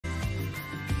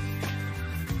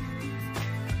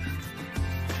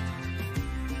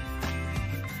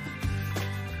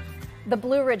The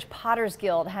Blue Ridge Potters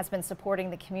Guild has been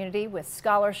supporting the community with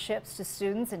scholarships to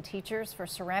students and teachers for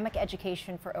ceramic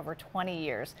education for over 20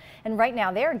 years. And right now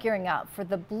they are gearing up for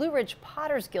the Blue Ridge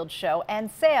Potters Guild show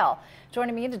and sale.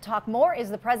 Joining me to talk more is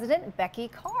the president, Becky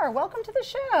Carr. Welcome to the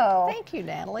show. Thank you,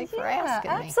 Natalie, for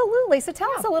asking me. Absolutely. So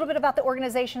tell us a little bit about the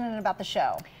organization and about the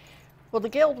show. Well, the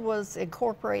Guild was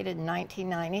incorporated in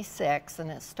 1996, and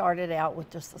it started out with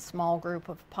just a small group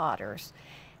of potters.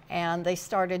 And they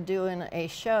started doing a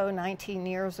show 19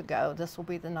 years ago. This will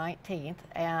be the 19th,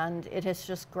 and it has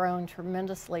just grown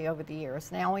tremendously over the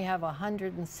years. Now we have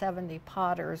 170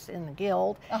 potters in the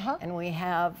Guild, and we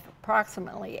have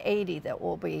approximately 80 that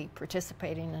will be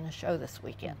participating in a show this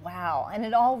weekend. Wow, and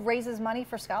it all raises money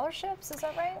for scholarships, is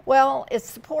that right? Well, it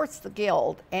supports the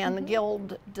Guild, and the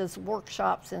Guild does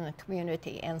workshops in the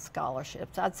community and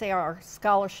scholarships. I'd say our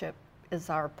scholarship is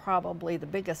probably the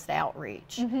biggest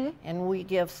outreach, and we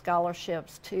give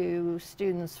scholarships to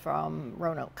students from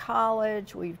Roanoke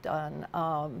College. We've done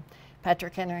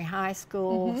Pottery High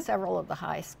School, several of the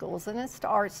high schools, and it's to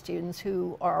art students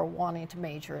who are wanting to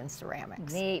major in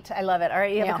ceramics. Neat, I love it. All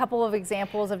right, you have a couple of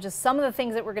examples of just some of the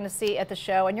things that we're going to see at the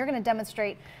show, and you're going to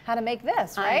demonstrate how to make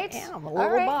this, right? I am, a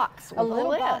little box with a little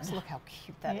lid. box. Look how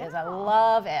cute that is. I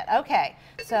love it. Okay,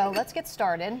 so let's get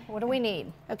started. What do we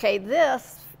need? Okay,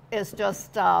 this is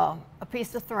just a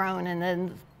piece of throne, and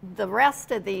then the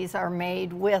rest of these are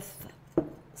made with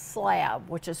slab,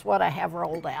 which is what I have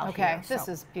rolled out here. Okay, this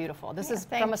is beautiful. This is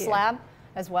from a slab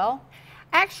as well?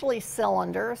 Actually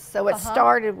cylinders, so it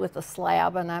started with a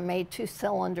slab, and I made 2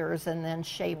 cylinders and then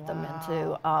shaped them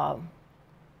into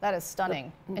that is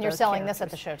stunning. And you're selling this at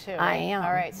the show too, right? I am.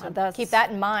 All right, so keep that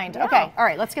in mind. Yeah. Okay, all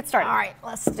right, let's get started. All right,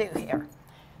 let's do here.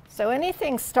 So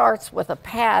anything starts with a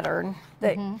pattern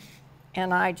that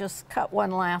and I just cut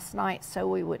one last night so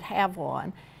we would have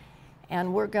one.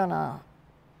 And we're gonna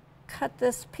cut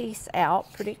this piece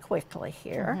out pretty quickly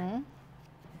here. And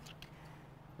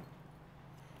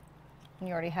you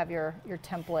already have your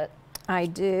template. I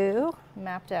do.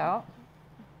 Mapped out.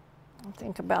 I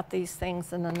think about these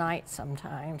things in the night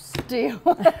sometimes. Do you?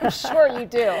 I'm sure you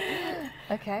do.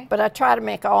 Okay. But I try to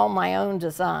make all my own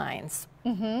designs.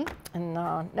 And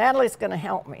Natalie's going to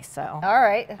help me, so. All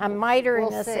right. I'm mitering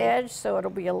this edge so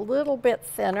it'll be a little bit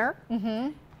thinner.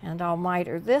 And I'll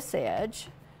miter this edge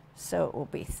so it will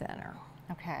be thinner.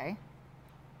 Okay.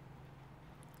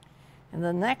 And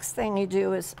the next thing you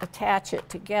do is attach it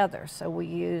together. So we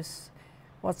use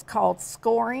what's called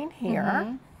scoring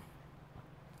here.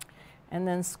 And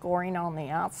then scoring on the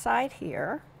outside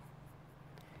here.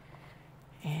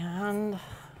 And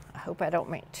I hope I don't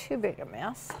make too big a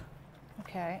mess.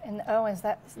 Okay, and is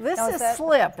that? This is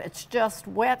slip. It's just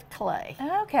wet clay.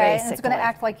 Okay, and it's going to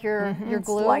act like your glue. It's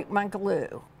like my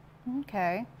glue.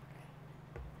 Okay.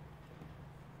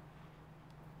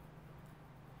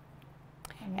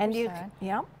 And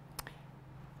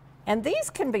and these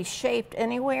can be shaped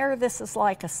anywhere. This is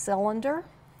like a cylinder.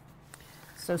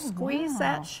 So squeeze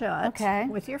that shut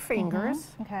with your fingers.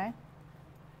 Okay.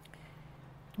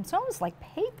 It's almost like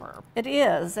paper. It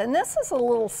is, and this is a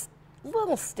little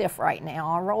stiff right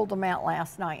now. I rolled them out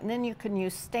last night, and then you can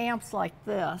use stamps like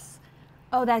this.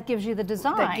 Oh, that gives you the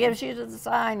design. That gives you the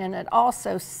design, and it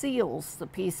also seals the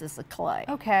pieces of clay.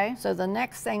 Okay. So the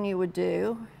next thing you would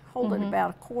do, hold it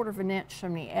about 1/4 of an inch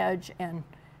from the edge and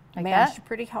like mash that?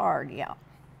 Pretty hard, yeah.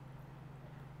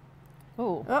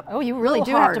 Ooh. Oh, you really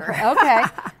do have to. Okay.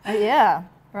 Yeah,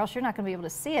 or else you're not going to be able to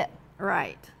see it.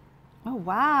 Right. Oh,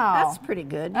 wow. That's pretty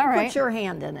good. You put your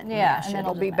hand in it and mash it.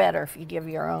 It'll be better if you give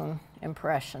your own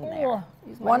impression there.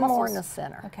 One more in the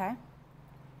center. Okay.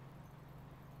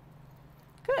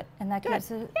 Good. And that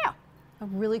gives it a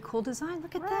really cool design.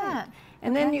 Look at that.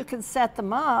 And then you can set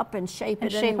them up and shape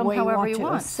it any way you want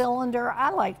to. A cylinder,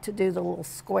 I like to do the little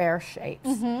square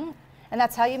shapes. And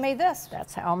that's how you made this?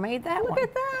 That's how I made that one. Look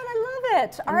at that, I love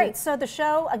it. All right, so the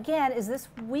show, again, is this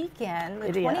weekend,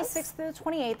 the 26th through the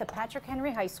 28th at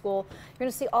Pottery High School. You're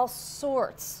going to see all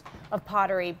sorts of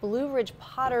pottery.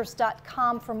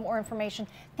 BlueRidgePotters.com for more information.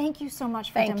 Thank you so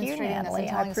much for demonstrating this and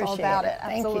telling us all about it.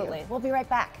 Absolutely. We'll be right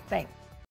back. Thanks.